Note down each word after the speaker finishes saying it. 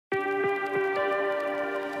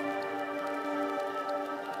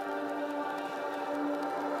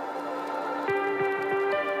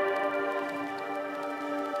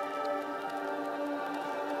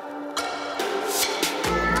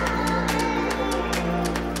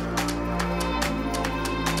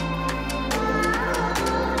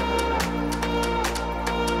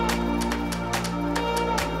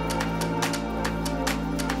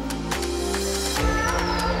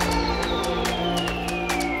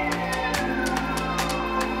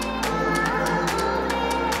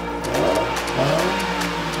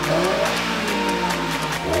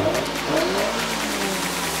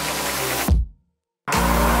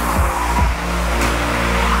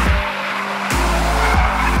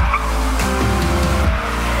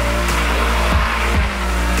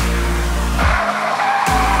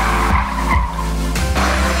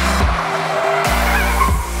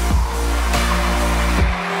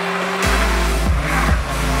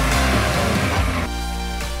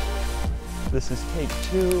This is take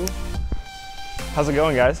 2. How's it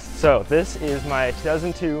going, guys? So this is my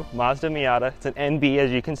 2002 Mazda Miata. It's an NB,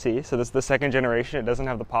 as you can see. So this is the second generation. It doesn't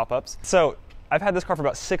have the pop-ups. So I've had this car for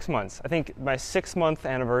about 6 months. I think my 6-month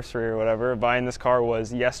anniversary or whatever of buying this car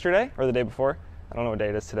was yesterday or the day before. I don't know what day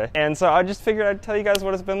it is today. And so I just figured I'd tell you guys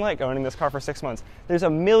what it's been like owning this car for 6 months. There's a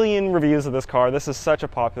million reviews of this car. This is such a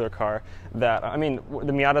popular car that, I mean,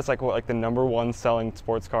 the Miata's like what, like the #1 selling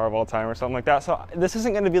sports car of all time or something like that. So this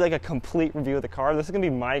isn't gonna be like a complete review of the car. This is gonna be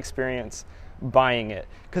my experience buying it.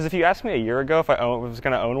 Because if you asked me a year ago if I was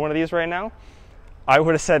gonna own one of these right now, I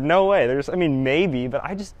would have said no way. I mean, maybe, but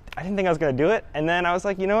I didn't think I was gonna do it. And then I was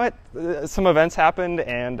like, you know what? Some events happened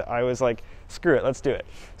and I was like, screw it, let's do it.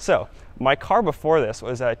 So my car before this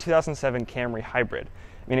was a 2007 Camry Hybrid.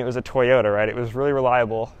 I mean, it was a Toyota, right? It was really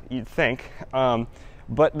reliable, you'd think.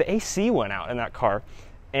 But the AC went out in that car.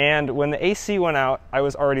 And when the AC went out, I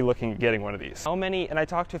was already looking at getting one of these. How many, and I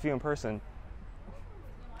talked to a few in person.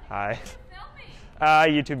 Hi.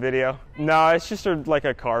 YouTube video. No, it's just like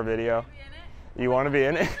a car video. You want to be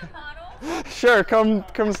in it? Sure, come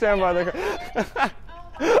stand by the car.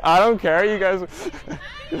 I don't care, you guys.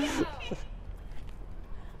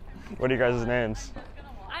 What are you guys' names?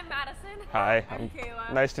 I'm Madison. Hi. I'm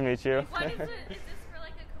Kayla. Nice to meet you. What is it? Is this for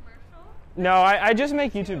like a commercial? No, I just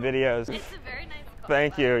make YouTube videos. It's a very nice car.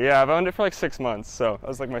 Thank you. Yeah, I've owned it for like 6 months, so that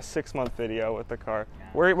was like my 6-month video with the car.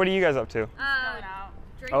 What are you guys up to? Going out.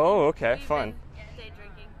 Drinking. Oh, okay, fun. Day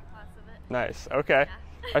drinking, lots of it. Nice. Okay.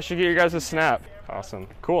 Yeah. I should get you guys a snap. Awesome.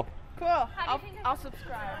 Cool. Cool. I'll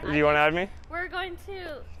subscribe. Do you want to add me? We're going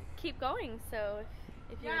to keep going, so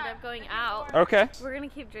if you end up going out, Okay. we're going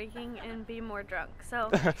to keep drinking and be more drunk.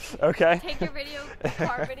 So Okay. take your video,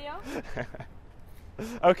 car video.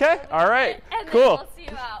 Okay. All right. And then Cool. we'll see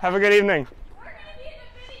you out. Have a good evening. We're going to be in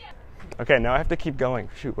the video. Okay, now I have to keep going.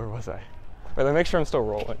 Shoot, where was I? Wait, let me make sure I'm still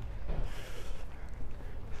rolling.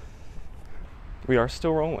 We are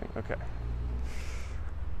still rolling. Okay. I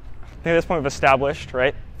think at this point we've established,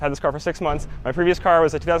 right? I've had this car for 6 months. My previous car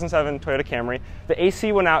was a 2007 Toyota Camry. The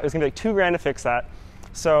AC went out. It was gonna be like $2,000 to fix that.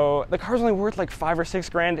 So the car's only worth like $5 or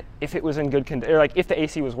 $6 grand if it was in good condition, or like if the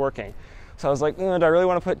AC was working. So I was like, do I really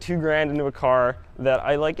want to put $2,000 into a car that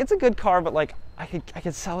I like? It's a good car, but like I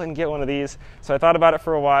could sell it and get one of these. So I thought about it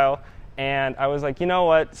for a while, and I was like, you know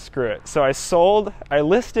what? Screw it. So I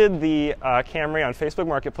listed the Camry on Facebook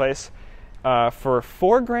Marketplace for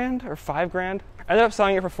 $4 grand or $5 grand. I ended up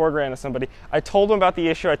selling it for $4 grand to somebody. I told them about the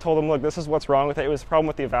issue. I told them, look, this is what's wrong with it. It was a problem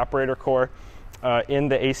with the evaporator core in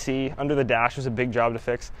the AC under the dash. It was a big job to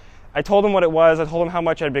fix. I told them what it was. I told them how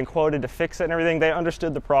much I'd been quoted to fix it and everything. They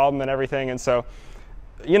understood the problem and everything. And so,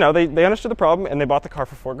 you know, they understood the problem and they bought the car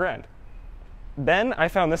for $4 grand. Then I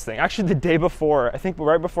found this thing. Actually, the day before, I think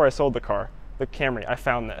right before I sold the car, the Camry, I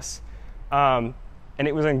found this. And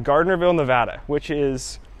it was in Gardnerville, Nevada, which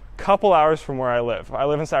is couple hours from where I live. I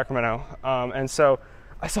live in Sacramento, and so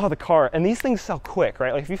I saw the car, and these things sell quick,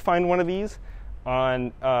 right? Like if you find one of these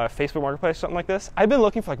on Facebook Marketplace, something like this, I've been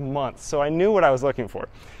looking for like months, so I knew what I was looking for.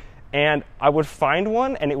 And I would find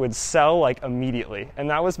one, and it would sell like immediately,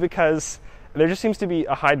 and that was because there just seems to be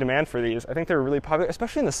a high demand for these. I think they're really popular,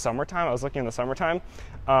 especially in the summertime. I was looking in the summertime,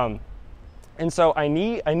 and so I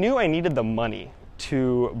knew I needed the money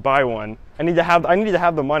to buy one. I needed to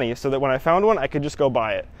have the money so that when I found one, I could just go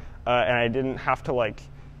buy it. And I didn't have to it's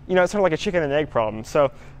sort of like a chicken and egg problem.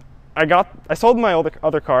 So I sold my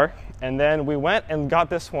other car, and then we went and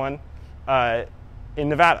got this one in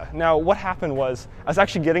Nevada. Now, what happened was I was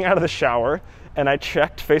actually getting out of the shower, and I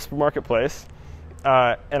checked Facebook Marketplace,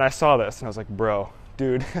 and I saw this, and I was like, bro,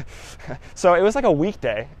 dude. So it was like a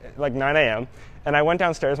weekday, like 9 a.m., and I went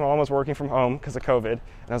downstairs. My mom was working from home because of COVID,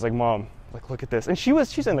 and I was like, Mom, like, look at this. And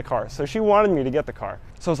she's in the car, so she wanted me to get the car.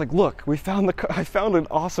 So I was like, look, I found an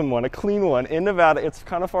awesome one, a clean one in Nevada. It's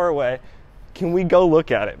kind of far away. Can we go look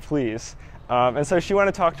at it, please? And so she went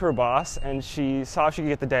to talk to her boss, and she saw if she could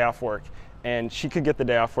get the day off work. And she could get the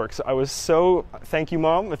day off work. So I was thank you,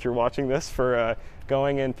 Mom, if you're watching this, for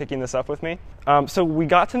going and picking this up with me. So we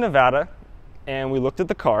got to Nevada, and we looked at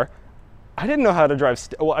the car. I didn't know how to drive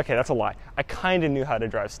stick. Well, okay, that's a lie. I kind of knew how to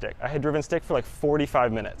drive stick. I had driven stick for like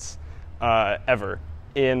 45 minutes. Ever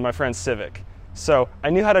in my friend's Civic. So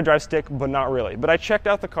I knew how to drive stick, but not really. But I checked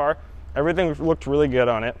out the car. Everything looked really good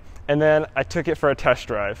on it. And then I took it for a test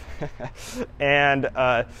drive. And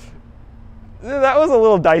that was a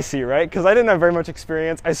little dicey, right? Because I didn't have very much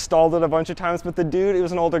experience. I stalled it a bunch of times, but the dude, it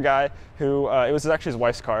was an older guy who, it was actually his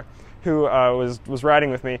wife's car, who was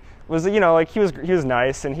riding with me, was, he was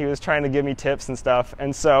nice, and he was trying to give me tips and stuff.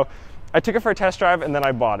 And so I took it for a test drive, and then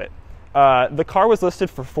I bought it. The car was listed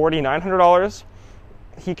for $4,900.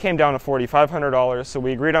 he came down to $4,500, so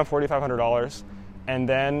we agreed on $4,500, and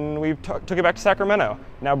then we took it back to Sacramento.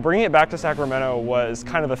 Now, bringing it back to Sacramento was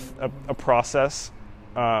kind of a process.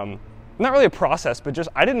 Not really a process, but just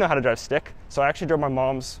I didn't know how to drive stick, so I actually drove my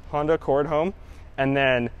mom's Honda Accord home, and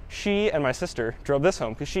then she and my sister drove this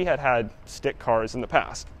home because she had stick cars in the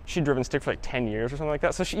past. She'd driven stick for like 10 years or something like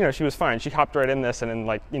that, so she was fine. She hopped right in this, and in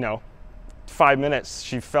like 5 minutes,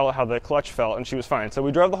 she felt how the clutch felt, and she was fine. So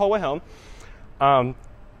we drove the whole way home.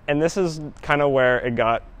 And this is kind of where it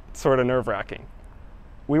got sort of nerve-wracking.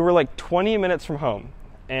 We were like 20 minutes from home,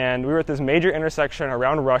 and we were at this major intersection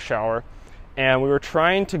around rush hour, and we were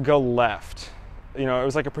trying to go left. It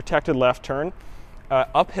was like a protected left turn,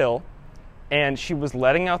 uphill, and she was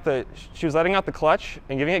letting out the clutch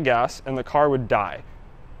and giving it gas, and the car would die.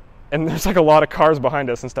 And there's like a lot of cars behind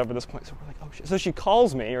us and stuff at this point, so we're like, oh shit. So she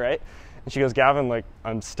calls me, right? And she goes, Gavin, like,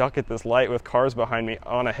 I'm stuck at this light with cars behind me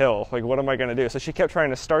on a hill. Like, what am I gonna do? So she kept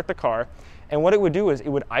trying to start the car. And what it would do is it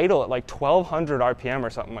would idle at like 1,200 RPM or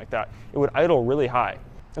something like that. It would idle really high.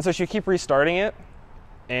 And so she'd keep restarting it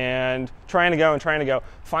and trying to go.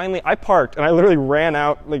 Finally, I parked and I literally ran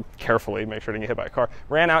out, like, carefully, make sure I didn't get hit by a car.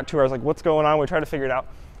 Ran out to her, I was like, what's going on? We tried to figure it out.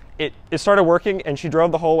 It started working, and she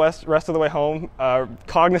drove the whole rest of the way home,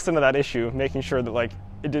 cognizant of that issue, making sure that, like,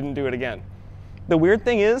 it didn't do it again. The weird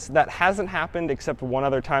thing is that hasn't happened except one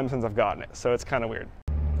other time since I've gotten it, so it's kind of weird.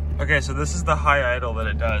 Okay, so this is the high idle that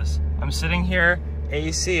it does. I'm sitting here,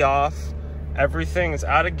 AC off, everything is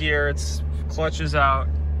out of gear, its clutch is out,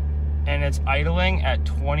 and it's idling at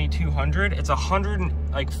 2,200. It's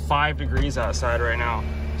 105 degrees outside right now,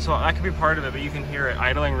 so that could be part of it, but you can hear it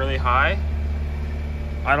idling really high.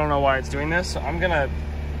 I don't know why it's doing this, so I'm gonna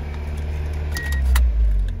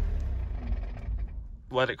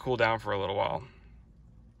let it cool down for a little while.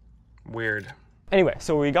 Weird. Anyway,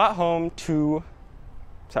 so we got home to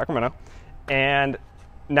Sacramento, and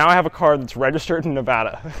now I have a car that's registered in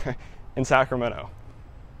Nevada, in Sacramento.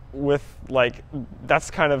 With, like,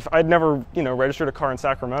 that's kind of, I'd never, registered a car in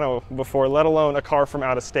Sacramento before, let alone a car from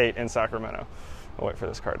out of state in Sacramento. I'll wait for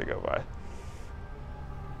this car to go by.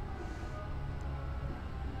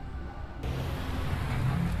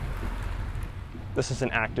 This is an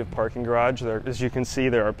active parking garage. There, as you can see,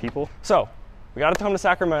 there are people. So we got it home to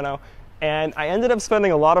Sacramento, and I ended up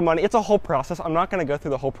spending a lot of money. It's a whole process. I'm not gonna go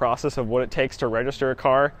through the whole process of what it takes to register a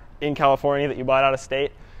car in California that you bought out of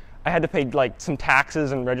state. I had to pay like some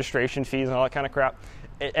taxes and registration fees and all that kind of crap.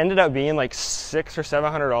 It ended up being like $600 or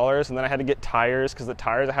 $700, and then I had to get tires because the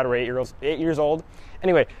tires I had were 8 years old.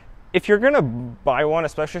 Anyway, if you're gonna buy one,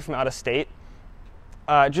 especially from out of state,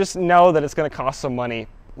 just know that it's gonna cost some money.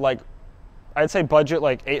 Like, I'd say budget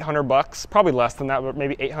like $800, probably less than that, but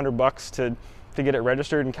maybe $800 to get it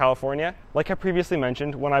registered in California. Like I previously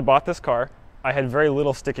mentioned, when I bought this car, I had very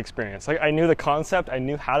little stick experience. Like, I knew the concept, I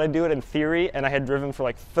knew how to do it in theory, and I had driven for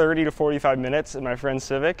like 30 to 45 minutes in my friend's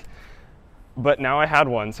Civic, but now I had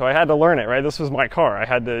one, so I had to learn it, right? This was my car.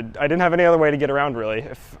 I didn't have any other way to get around really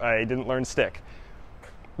if I didn't learn stick.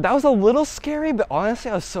 That was a little scary, but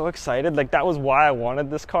honestly, I was so excited. Like, that was why I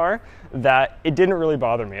wanted this car, that it didn't really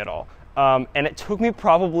bother me at all. And it took me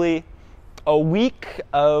probably a week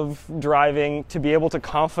of driving to be able to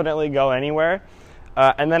confidently go anywhere.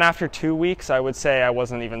 And then after 2 weeks, I would say I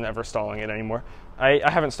wasn't even ever stalling it anymore. I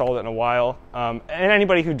haven't stalled it in a while. And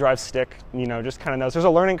anybody who drives stick, just kind of knows there's a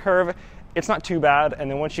learning curve. It's not too bad. And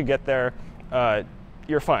then once you get there,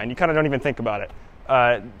 you're fine. You kind of don't even think about it.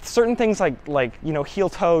 Certain things like heel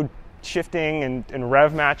toe shifting and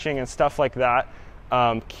rev matching and stuff like that,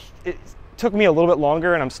 it took me a little bit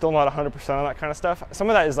longer, and I'm still not 100% on that kind of stuff. Some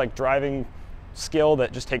of that is like driving skill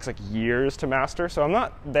that just takes like years to master, so I'm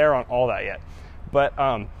not there on all that yet. But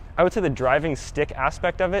I would say the driving stick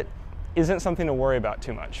aspect of it isn't something to worry about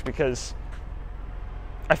too much, because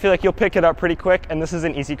I feel like you'll pick it up pretty quick, and this is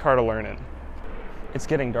an easy car to learn in. It's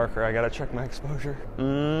getting darker. I gotta check my exposure.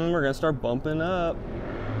 We're gonna start bumping up.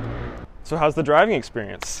 So how's the driving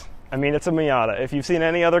experience? I mean, it's a Miata. If you've seen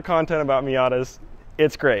any other content about Miatas,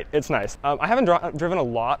 it's great. It's nice. I haven't driven a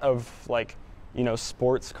lot of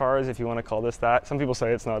sports cars, if you want to call this that. Some people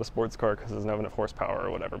say it's not a sports car because it doesn't have enough horsepower or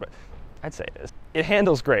whatever, but I'd say it is. It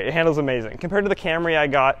handles great. It handles amazing. Compared to the Camry I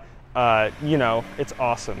got, it's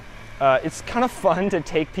awesome. It's kind of fun to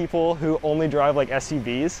take people who only drive like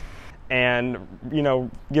SUVs and give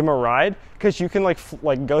them a ride, because you can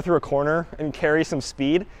like go through a corner and carry some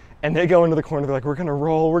speed, and they go into the corner, they're like, we're gonna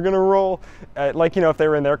roll. If they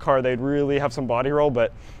were in their car, they'd really have some body roll,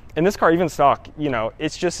 but in this car, even stock,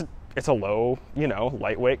 it's a low,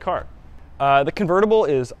 lightweight car. The convertible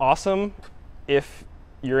is awesome if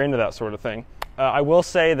you're into that sort of thing. I will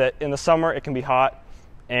say that in the summer, it can be hot,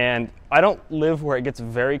 And I don't live where it gets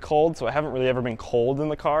very cold, so I haven't really ever been cold in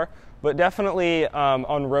the car. But definitely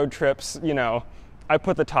on road trips, you know, I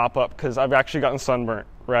put the top up because I've actually gotten sunburnt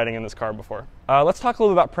riding in this car before. Let's talk a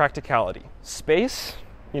little about practicality. Space,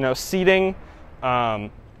 you know, seating,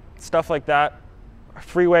 stuff like that,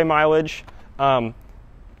 freeway mileage are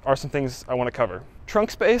some things I want to cover. Trunk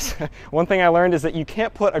space, one thing I learned is that you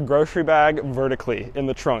can't put a grocery bag vertically in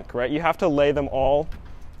the trunk, right? You have to lay them all.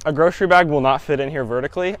 A grocery bag will not fit in here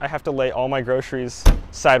vertically. I have to lay all my groceries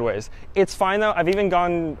sideways. It's fine though. I've even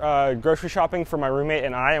gone grocery shopping for my roommate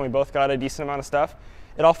and we both got a decent amount of stuff.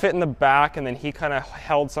 It all fit in the back, and then he kind of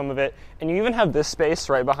held some of it. And you even have this space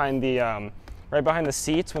right behind the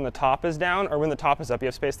seats when the top is down, or when the top is up, you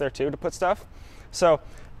have space there too to put stuff. So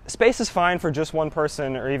space is fine for just one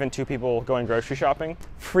person or even two people going grocery shopping.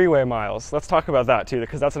 Freeway miles, let's talk about that too,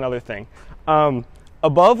 because that's another thing.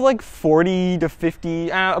 Above like 40 to 50,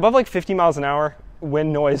 above like 50 miles an hour,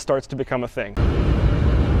 wind noise starts to become a thing. Bro,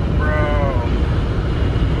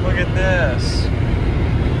 look at this.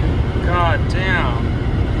 God damn.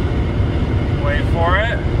 Wait for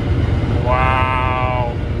it.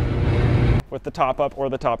 Wow. With the top up or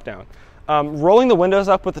the top down. Rolling the windows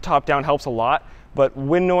up with the top down helps a lot, but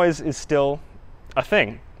wind noise is still a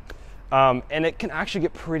thing. And it can actually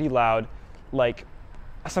get pretty loud. Like,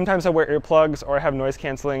 sometimes I wear earplugs or I have noise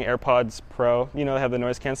canceling AirPods Pro. You know, they have the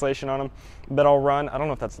noise cancellation on them that I'll run. I don't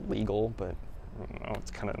know if that's legal, but I don't know,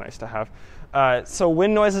 it's kind of nice to have. So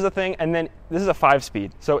wind noise is a thing, and then this is a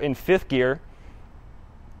 5-speed. So in 5th gear,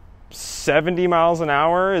 70 miles an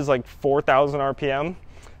hour is like 4,000 RPM.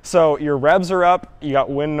 So your revs are up, you got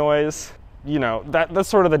wind noise. You know, that's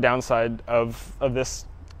sort of the downside of this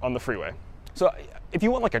on the freeway. So if you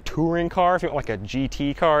want like a touring car, if you want like a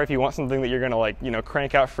GT car, if you want something that you're gonna like, you know,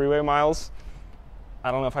 crank out freeway miles,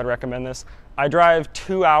 I don't know if I'd recommend this. I drive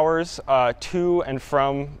 2 hours to and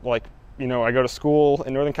from, like, you know, I go to school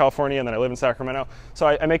in Northern California and then I live in Sacramento. So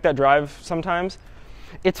I make that drive sometimes.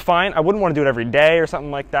 It's fine. I wouldn't want to do it every day or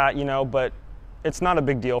something like that, you know, but it's not a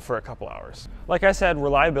big deal for a couple hours. Like I said,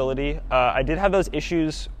 reliability. I did have those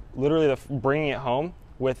issues, literally bringing it home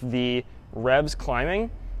with the revs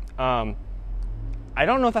climbing. I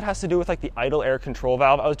don't know if that has to do with like the idle air control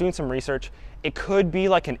valve. I was doing some research. It could be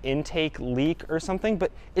like an intake leak or something,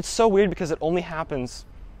 but it's so weird because it only happens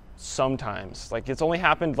sometimes. Like, it's only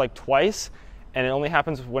happened like twice, and it only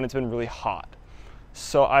happens when it's been really hot.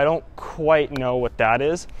 So I don't quite know what that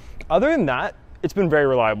is. Other than that, it's been very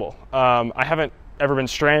reliable. I haven't ever been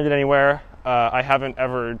stranded anywhere. I haven't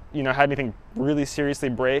ever, you know, had anything really seriously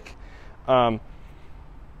break.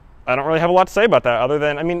 I don't really have a lot to say about that other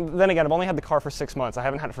than, I mean, then again, I've only had the car for 6 months. I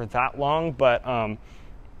haven't had it for that long, but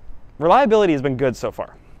reliability has been good so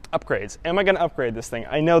far. Upgrades. Am I going to upgrade this thing?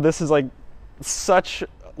 I know this is like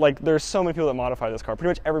there's so many people that modify this car. Pretty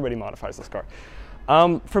much everybody modifies this car.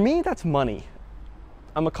 For me, that's money.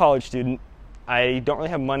 I'm a college student. I don't really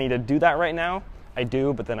have money to do that right now. I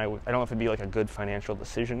do, but then I don't know if it'd be like a good financial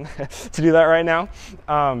decision to do that right now.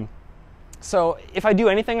 So if I do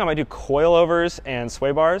anything, I might do coilovers and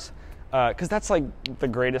sway bars, because that's like the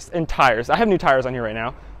greatest. And tires. I have new tires on here right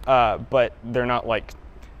now, but they're not like,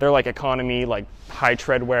 they're like economy, like high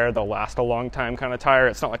tread wear, they'll last a long time kind of tire.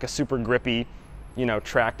 It's not like a super grippy, you know,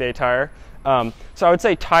 track day tire. So I would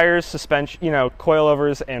say tires, suspension, you know,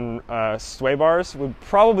 coilovers and sway bars would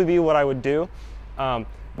probably be what I would do.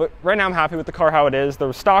 But right now I'm happy with the car how it is.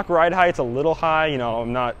 The stock ride height's a little high, you know,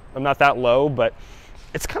 I'm not that low, but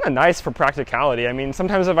it's kind of nice for practicality. I mean,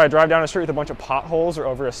 sometimes if I drive down a street with a bunch of potholes or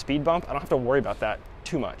over a speed bump, I don't have to worry about that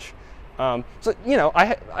too much. So, you know,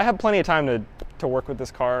 I have plenty of time to work with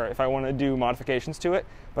this car if I want to do modifications to it,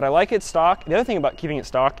 but I like it stock. The other thing about keeping it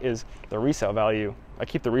stock is the resale value. I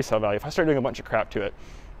keep the resale value. If I start doing a bunch of crap to it,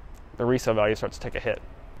 the resale value starts to take a hit.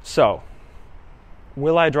 So,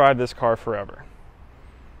 will I drive this car forever?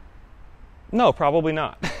 No, probably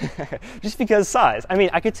not. Just because size. I mean,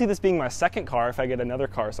 I could see this being my second car if I get another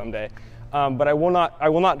car someday. But I will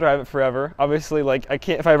not drive it forever. Obviously, like, I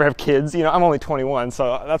can't, if I ever have kids, you know, I'm only 21,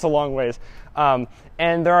 so that's a long ways.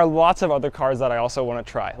 And there are lots of other cars that I also want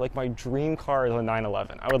to try. Like, my dream car is a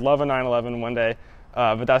 911. I would love a 911 one day,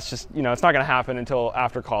 but that's just, you know, it's not going to happen until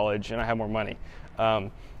after college and I have more money.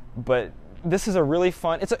 But this is a really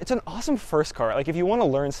fun, it's an awesome first car. Like, if you want to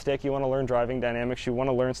learn stick, you want to learn driving dynamics, you want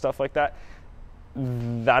to learn stuff like that,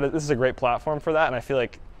 this is a great platform for that. And I feel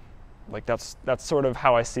like that's sort of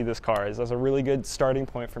how I see this car, is as a really good starting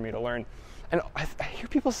point for me to learn. And I hear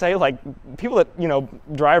people say, like, people that, you know,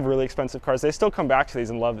 drive really expensive cars, they still come back to these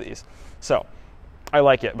and love these. So I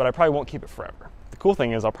like it, but I probably won't keep it forever. The cool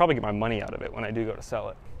thing is I'll probably get my money out of it when I do go to sell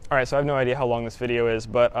it. All right, so I have no idea how long this video is,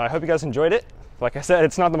 but I hope you guys enjoyed it. Like I said,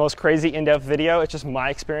 it's not the most crazy in-depth video. It's just my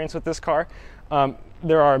experience with this car.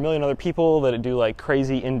 There are a million other people that do like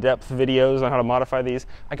crazy in-depth videos on how to modify these.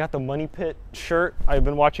 I got the Money Pit shirt. I've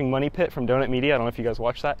been watching Money Pit from Donut Media. I don't know if you guys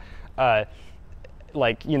watch that.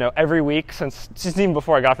 Like, you know, every week since even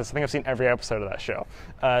before I got this. I think I've seen every episode of that show.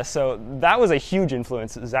 So that was a huge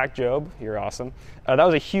influence. Zach Job, you're awesome. That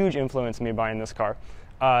was a huge influence in me buying this car.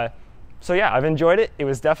 So yeah, I've enjoyed it. It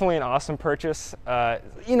was definitely an awesome purchase.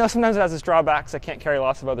 You know, sometimes it has its drawbacks. I can't carry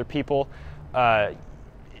lots of other people.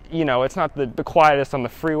 You know, it's not the quietest on the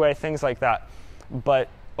freeway, things like that. But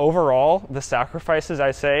overall, the sacrifices,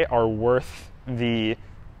 I say, are worth the,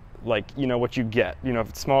 like, you know, what you get. You know, if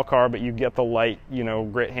it's a small car, but you get the light, you know,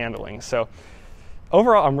 great handling. So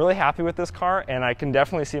overall, I'm really happy with this car, and I can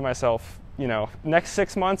definitely see myself, you know, next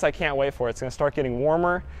 6 months, I can't wait for it. It's gonna start getting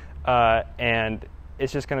warmer, and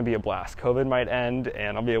it's just gonna be a blast. COVID might end,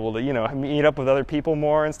 and I'll be able to, you know, meet up with other people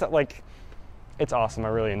more and stuff. Like, it's awesome. I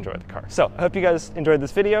really enjoyed the car. So I hope you guys enjoyed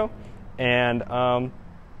this video, and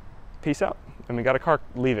peace out. And we got a car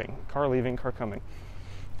leaving, car coming.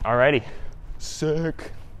 Alrighty,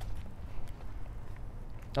 sick.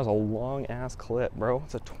 That was a long ass clip, bro.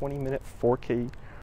 It's a 20-minute 4K